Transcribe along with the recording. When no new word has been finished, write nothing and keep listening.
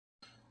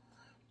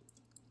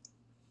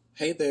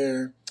Hey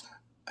there.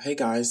 Hey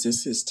guys,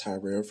 this is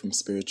Tyrell from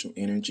Spiritual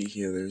Energy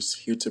Healers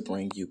here to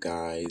bring you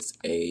guys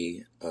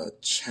a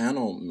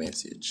channel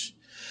message.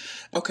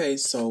 Okay,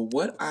 so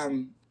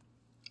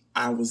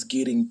I was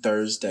getting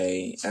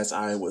Thursday as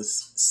I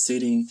was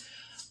sitting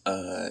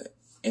uh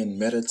and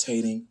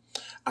meditating,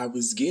 I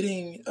was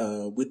getting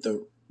with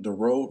the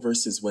Roe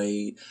versus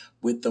Wade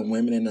with the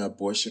women and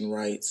abortion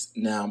rights.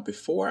 Now,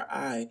 before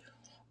I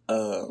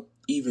uh,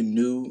 even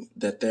knew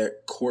that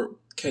that court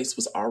case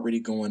was already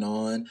going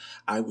on,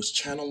 I was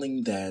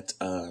channeling that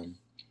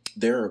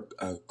there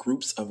are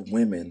groups of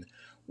women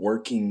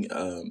working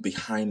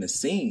behind the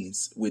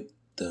scenes with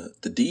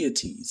the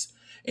deities,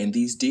 and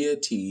these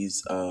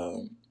deities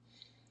um,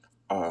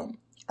 are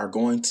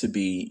going to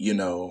be,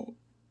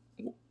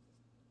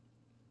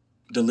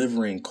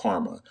 delivering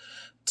karma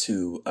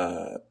to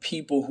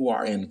people who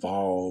are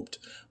involved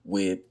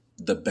with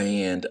the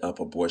ban of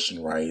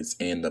abortion rights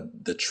and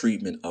the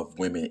treatment of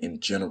women in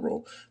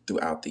general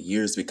throughout the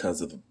years because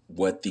of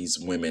what these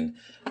women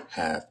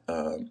have,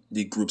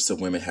 the groups of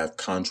women have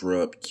conjured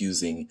up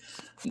using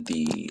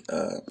the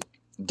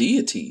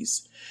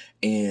deities.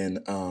 And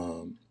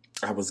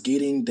I was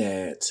getting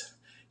that,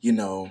 you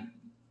know,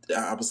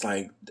 I was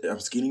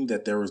getting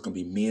that there was going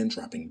to be men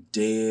dropping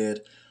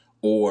dead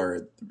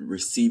or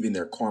receiving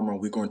their karma.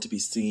 We're going to be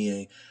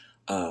seeing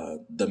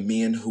the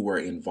men who were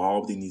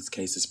involved in these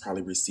cases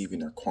probably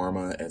receiving their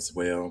karma as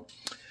well.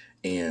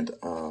 And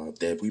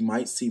that we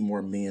might see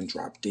more men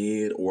drop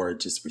dead or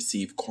just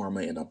receive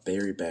karma in a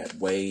very bad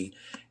way.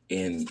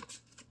 And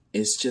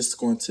it's just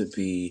going to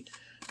be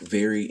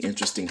very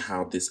interesting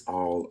how this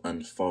all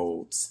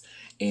unfolds.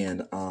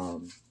 And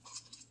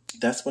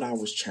that's what I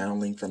was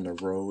channeling from the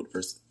road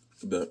versus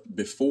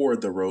before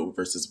the Roe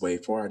versus Wade,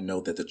 before I know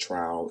that the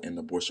trial and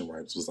abortion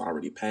rights was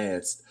already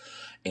passed,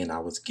 and I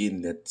was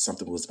getting that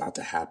something was about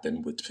to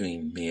happen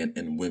between men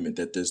and women,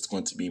 that there's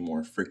going to be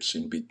more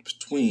friction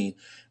between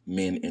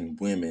men and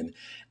women,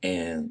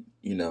 and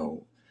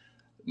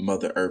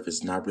Mother Earth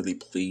is not really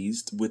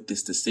pleased with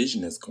this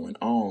decision that's going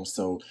on.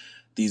 So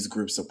these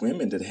groups of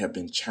women that have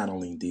been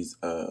channeling these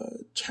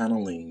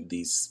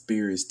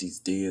spirits, these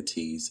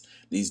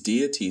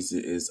deities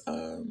is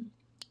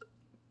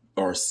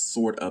are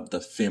sort of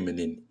the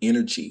feminine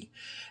energy,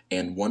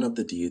 and one of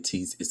the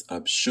deities is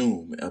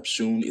Upshun.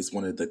 Upshun is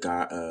one of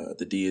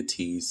the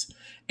deities,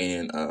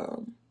 and I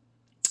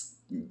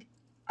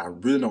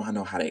really don't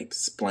know how to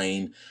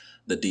explain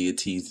the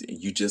deities.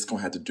 You just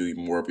gonna have to do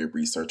more of your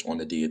research on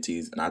the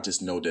deities, and I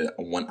just know that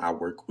one I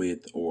work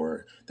with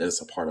or that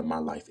is a part of my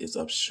life is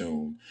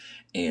Upshun,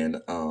 and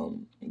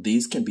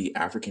these can be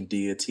African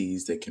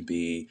deities. They can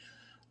be,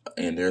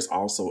 and there's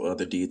also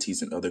other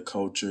deities in other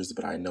cultures,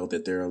 but I know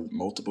that there are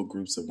multiple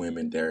groups of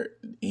women there,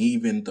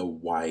 even the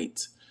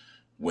white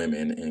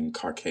women and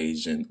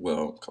Caucasian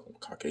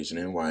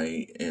and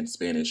white and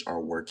Spanish are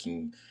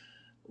working,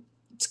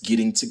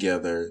 getting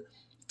together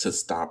to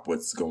stop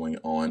what's going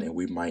on. And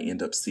we might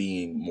end up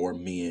seeing more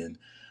men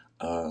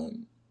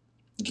um,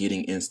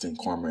 getting instant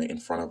karma in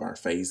front of our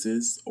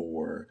faces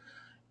or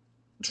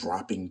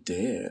dropping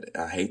dead.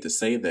 I hate to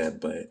say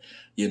that, but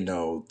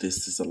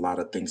this is a lot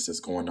of things that's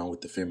going on with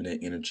the feminine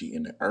energy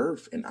in the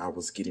earth, and I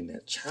was getting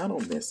that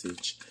channel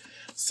message.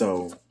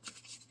 So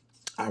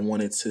I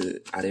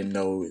didn't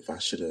know if I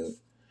should have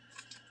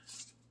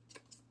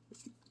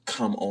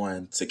come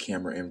on to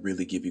camera and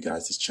really give you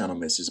guys this channel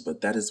message,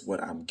 but that is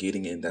what I'm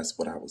getting, and that's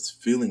what I was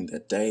feeling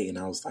that day. And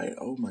I was like,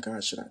 oh my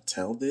God, should I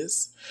tell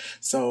this?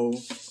 So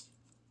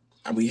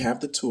we have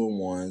the Two of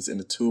Wands, and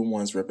the Two of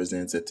Wands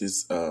represents that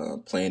this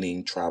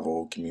planning,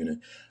 travel,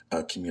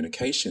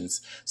 communications.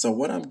 So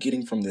what I'm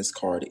getting from this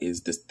card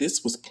is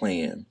this was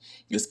planned.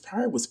 This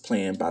probably was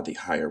planned by the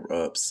higher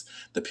ups,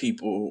 the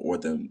people, or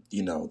the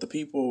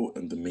people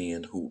and the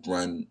men who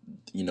run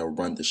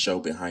the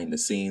show behind the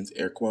scenes,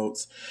 air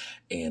quotes,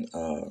 and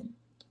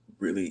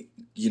really,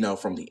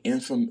 from the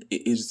info,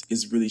 it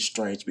is really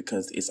strange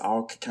because it's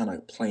all kind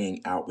of playing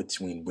out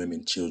between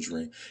women,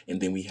 children, and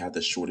then we have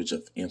the shortage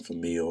of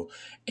infamil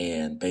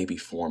and baby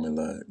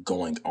formula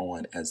going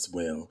on as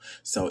well.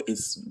 So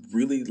it's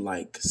really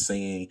like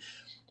saying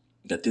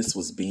that this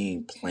was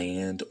being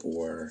planned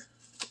or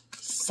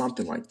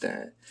something like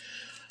that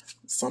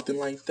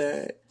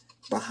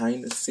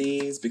behind the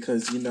scenes,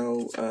 because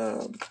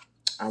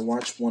I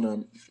watched one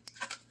of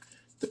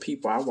the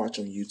people I watch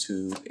on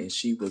YouTube, and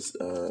she was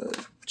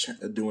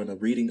doing a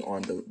reading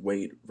on the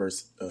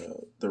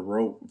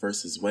Roe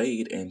versus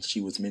Wade, and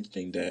she was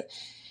mentioning that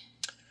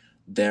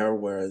there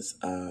was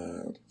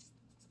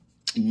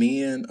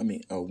women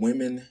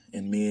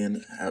and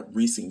men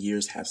recent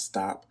years have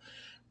stopped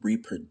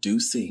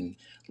reproducing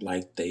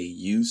like they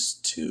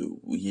used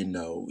to,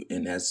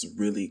 and that's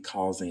really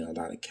causing a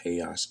lot of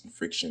chaos and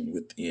friction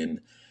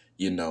within,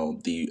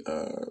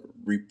 the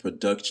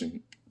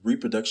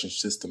reproduction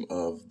system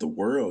of the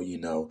world.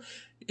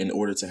 In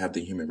order to have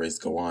the human race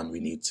go on, we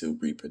need to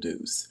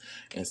reproduce.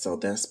 And so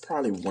that's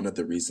probably one of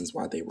the reasons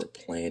why they were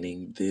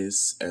planning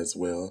this as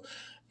well,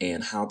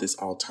 and how this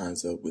all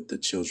ties up with the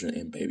children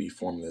and baby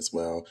formula as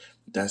well.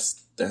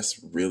 That's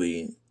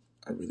really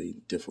a really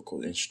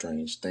difficult and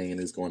strange thing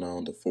is going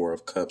on. The Four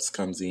of Cups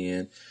comes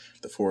in.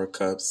 The Four of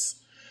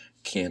Cups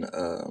can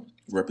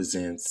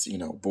represents,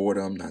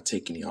 boredom, not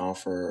taking the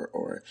offer,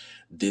 or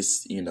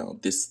this,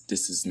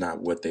 this is not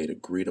what they'd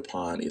agreed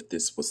upon, if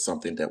this was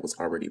something that was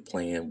already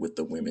planned with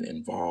the women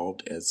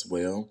involved as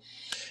well.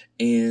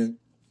 And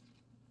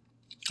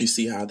you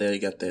see how they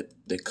got that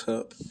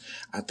cup?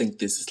 I think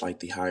this is like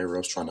the higher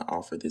ups trying to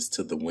offer this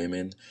to the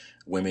women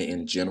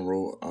in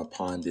general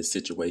upon this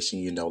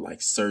situation.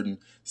 Like certain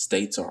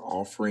states are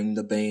offering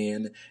the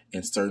ban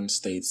and certain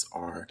states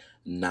are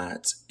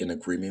not in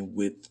agreement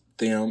with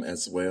them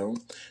as well.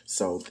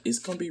 So it's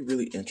going to be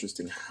really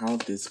interesting how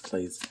this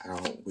plays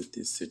out with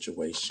this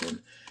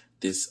situation.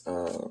 This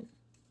Ten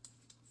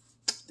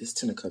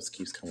of Cups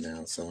keeps coming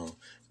out, so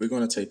we're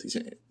going to take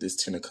this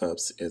Ten of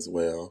Cups as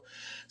well.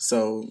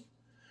 So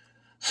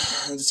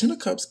the Ten of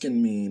Cups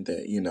can mean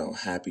that,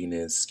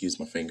 happiness, excuse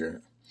my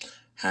finger,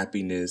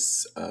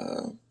 happiness,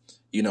 having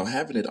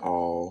it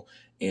all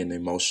and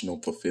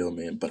emotional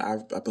fulfillment. But I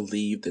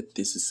believe that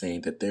this is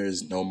saying that there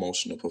is no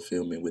emotional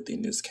fulfillment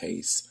within this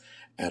case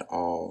at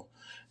all,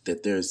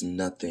 that there's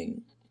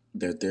nothing,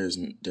 that there's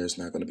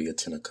not going to be a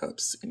Ten of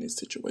Cups in this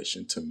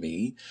situation. To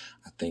me,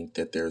 I think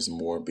that there's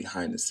more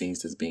behind the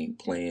scenes that's being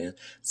planned,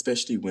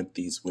 especially with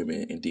these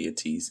women and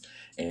deities.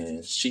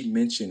 And she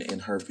mentioned in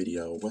her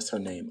video, what's her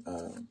name?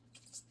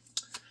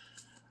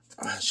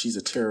 She's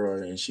a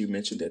tarot, and she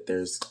mentioned that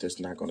there's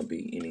not going to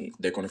be any,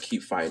 they're going to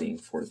keep fighting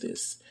for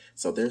this.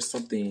 So there's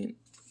something,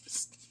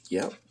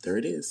 yep, there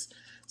it is.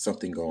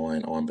 Something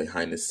going on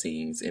behind the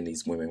scenes and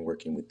these women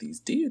working with these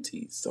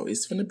deities. So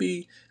it's going to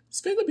be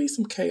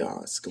some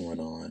chaos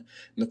going on.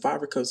 And the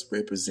Five of Cups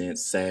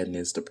represents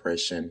sadness,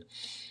 depression,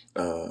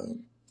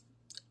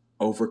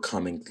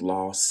 overcoming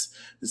loss.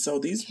 So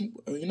these,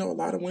 a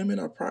lot of women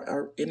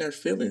are in their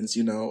feelings,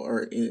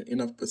 or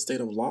in a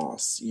state of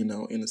loss, in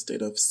a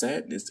state of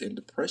sadness and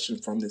depression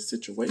from this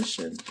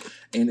situation.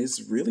 And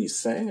it's really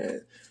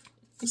sad.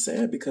 It's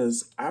sad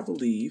because I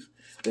believe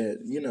that,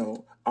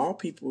 all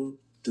people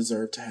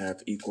deserve to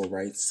have equal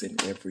rights in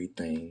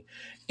everything.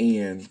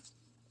 And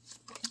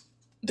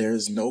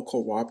there's no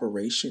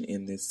cooperation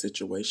in this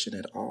situation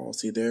at all.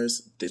 See,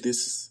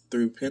 this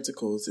through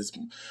Pentacles is,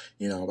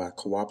 about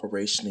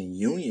cooperation and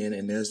union,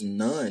 and there's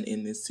none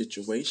in this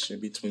situation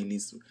between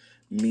these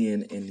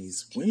men and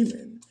these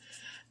women.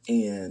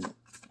 And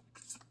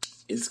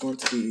it's going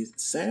to be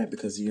sad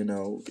because,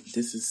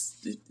 this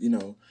is,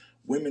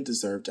 women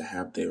deserve to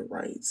have their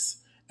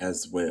rights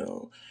as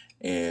well.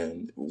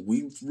 And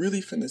we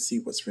really finna see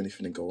what's really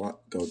finna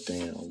go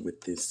down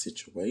with this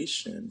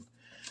situation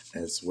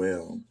as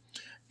well.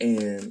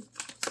 And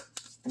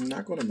I'm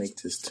not going to make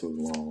this too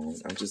long.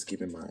 I'm just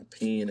giving my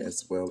opinion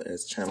as well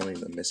as channeling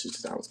the message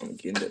that I was going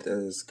to get, that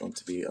there's going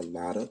to be a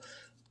lot of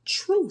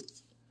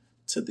truth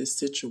to this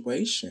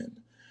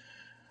situation.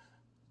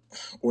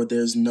 Or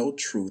there's no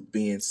truth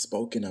being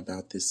spoken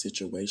about this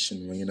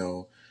situation.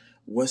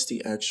 What's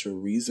the actual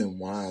reason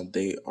why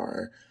they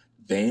are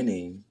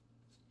banning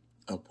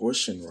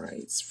abortion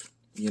rights?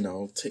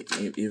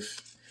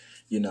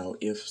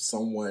 If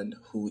someone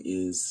who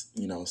is,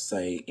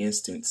 say,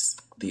 instance,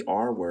 the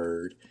R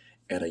word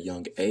at a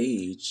young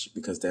age,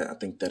 because I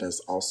think that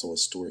is also a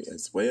story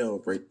as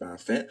well, raped by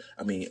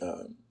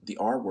the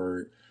R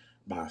word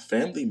by a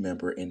family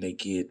member, and they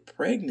get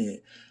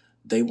pregnant,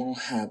 they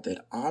won't have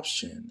that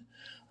option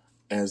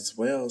as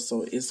well.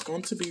 So it's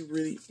going to be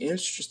really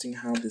interesting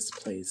how this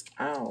plays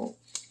out.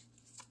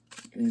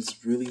 And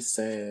it's really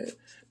sad,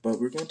 but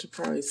we're going to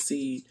probably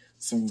see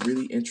some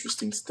really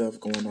interesting stuff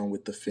going on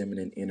with the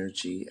feminine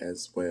energy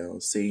as well.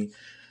 See,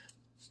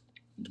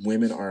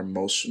 women are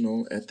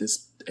emotional at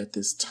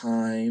this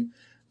time,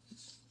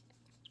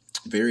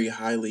 very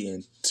highly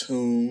in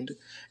tuned,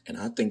 and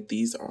I think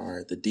these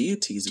are the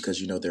deities,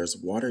 because there's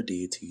water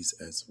deities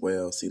as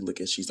well. See,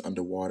 look at, she's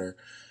underwater,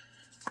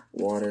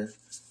 water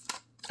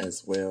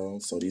as well.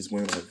 So these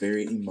women are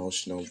very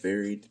emotional,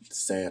 very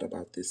sad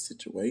about this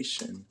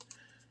situation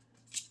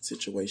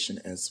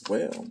as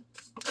well.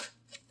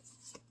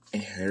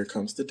 And here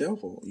comes the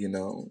devil,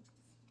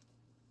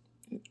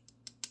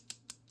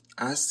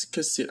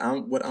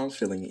 what I'm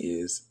feeling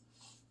is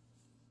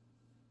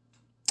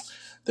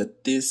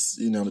that this,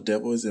 the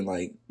devil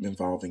isn't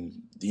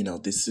involving,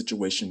 this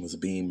situation was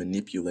being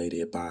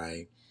manipulated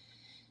by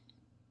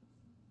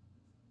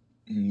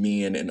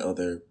men and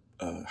other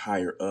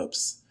higher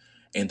ups,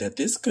 and that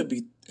this could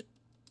be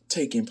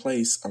taking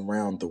place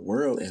around the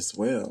world as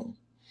well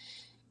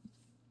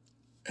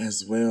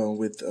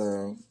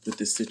with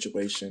this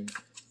situation.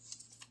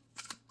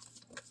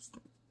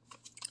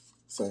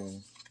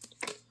 So,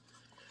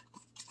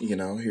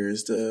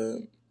 here's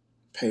the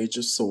Page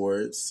of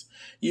Swords.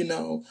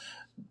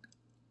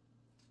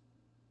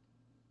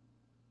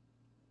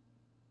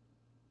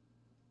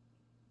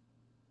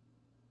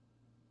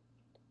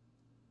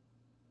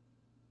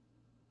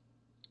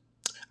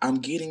 I'm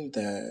getting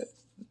that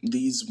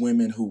these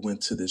women who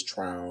went to this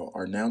trial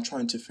are now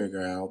trying to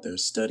figure out, they're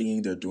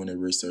studying, they're doing their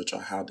research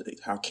on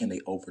how can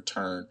they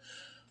overturn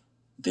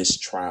this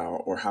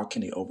trial, or how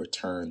can they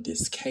overturn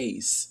this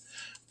case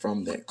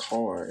from that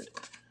card?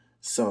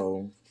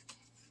 So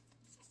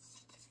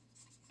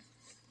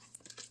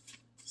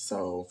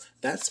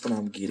that's what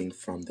I'm getting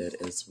from that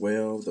as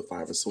well. The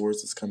Five of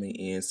Swords is coming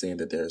in saying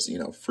that there's,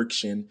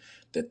 friction,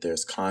 that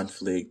there's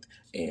conflict,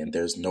 and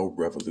there's no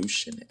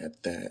revolution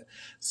at that.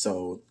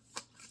 So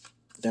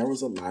there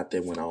was a lot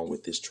that went on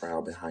with this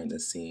trial behind the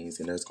scenes,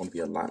 and there's going to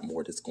be a lot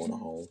more that's going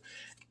on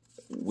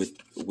with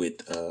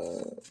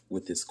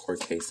this court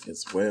case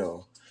as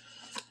well.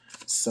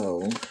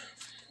 So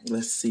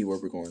let's see where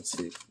we're going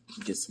to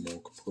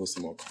pull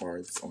some more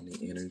cards on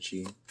the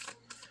energy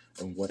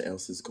and what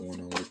else is going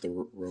on with the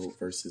Roe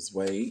versus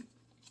Wade.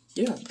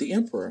 Yeah, the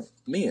Emperor,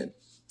 men,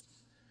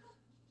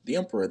 the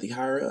Emperor, the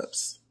higher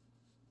ups.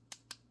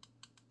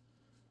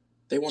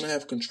 They want to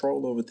have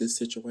control over this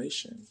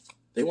situation.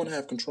 They want to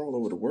have control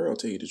over the world,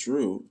 tell you the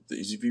truth,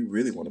 if you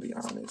really want to be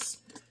honest.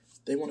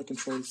 They want to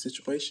control the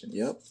situation.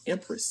 Yep.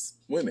 Empress,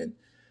 women,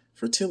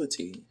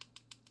 fertility.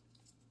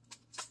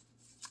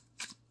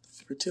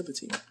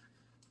 Fertility.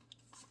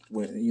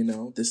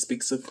 When, this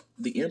speaks of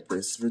the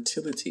Empress,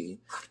 fertility,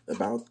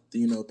 about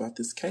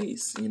this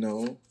case.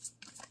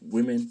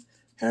 Women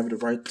have the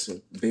right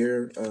to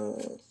bear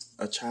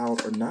a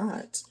child or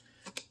not.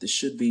 This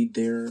should be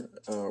their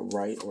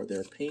right or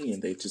their opinion.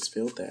 They just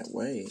feel that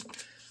way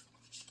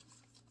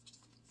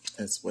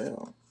as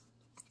well.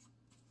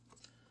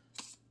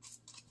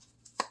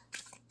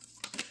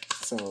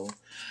 So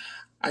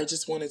I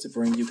just wanted to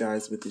bring you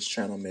guys with this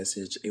channel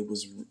message.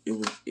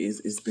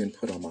 It's been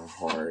put on my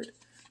heart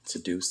to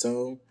do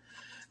so.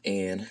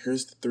 And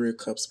here's the Three of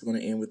Cups. We're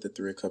going to end with the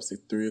Three of Cups. The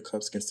Three of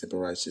Cups can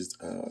symbolize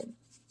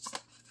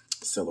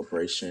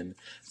celebration.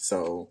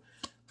 So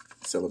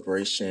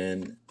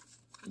celebration,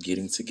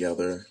 getting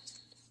together,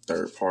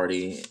 third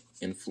party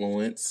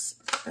influence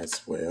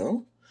as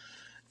well.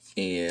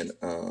 And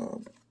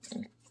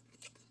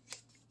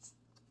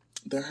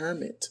the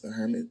Hermit. The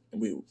Hermit,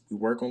 we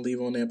were going to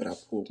leave on that, but I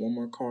pulled one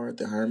more card.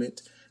 The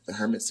Hermit. The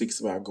Hermit speaks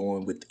about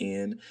going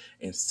within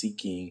and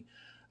seeking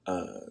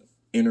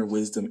inner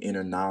wisdom,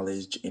 inner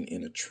knowledge, and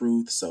inner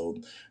truth. So,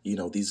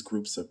 these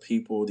groups of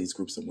people, these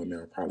groups of women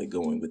are probably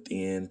going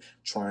within,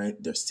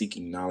 they're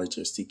seeking knowledge,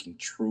 they're seeking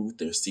truth,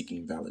 they're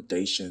seeking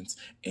validations,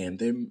 and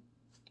they're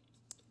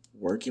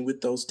working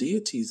with those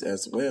deities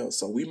as well.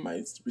 So we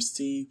might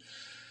receive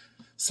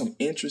some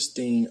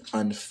interesting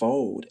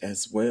unfold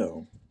as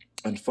well.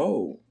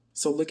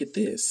 So look at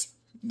this.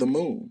 The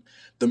moon.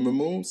 The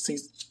moon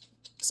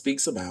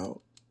speaks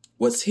about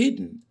what's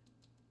hidden.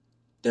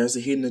 There's a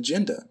hidden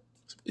agenda.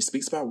 It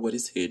speaks about what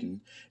is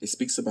hidden. It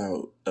speaks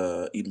about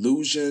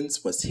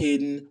illusions, what's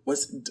hidden,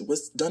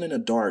 what's done in the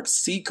dark,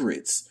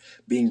 secrets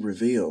being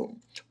revealed.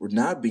 We're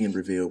not being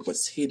revealed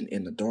what's hidden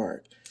in the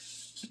dark.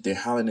 They're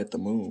howling at the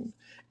moon.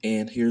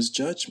 And here's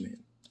judgment.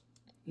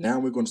 Now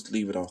we're going to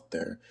leave it off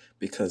there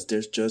because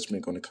there's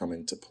judgment going to come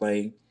into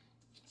play.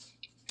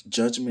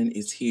 Judgment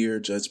is here.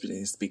 Judgment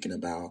is speaking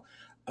about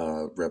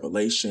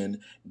revelation,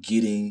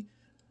 getting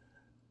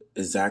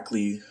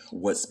exactly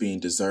what's being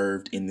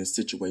deserved in this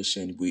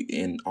situation.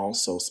 And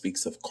also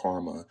speaks of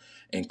karma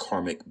and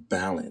karmic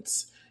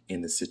balance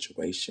in the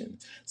situation.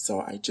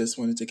 So I just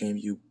wanted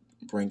to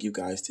bring you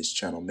guys this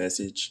channel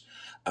message.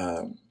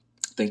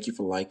 Thank you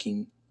for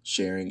liking,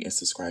 sharing, and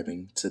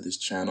subscribing to this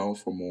channel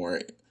for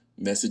more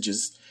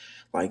messages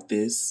like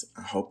this.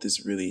 I hope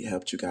this really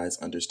helped you guys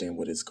understand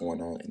what is going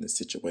on in the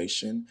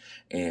situation.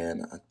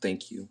 And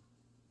thank you.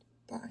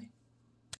 Bye.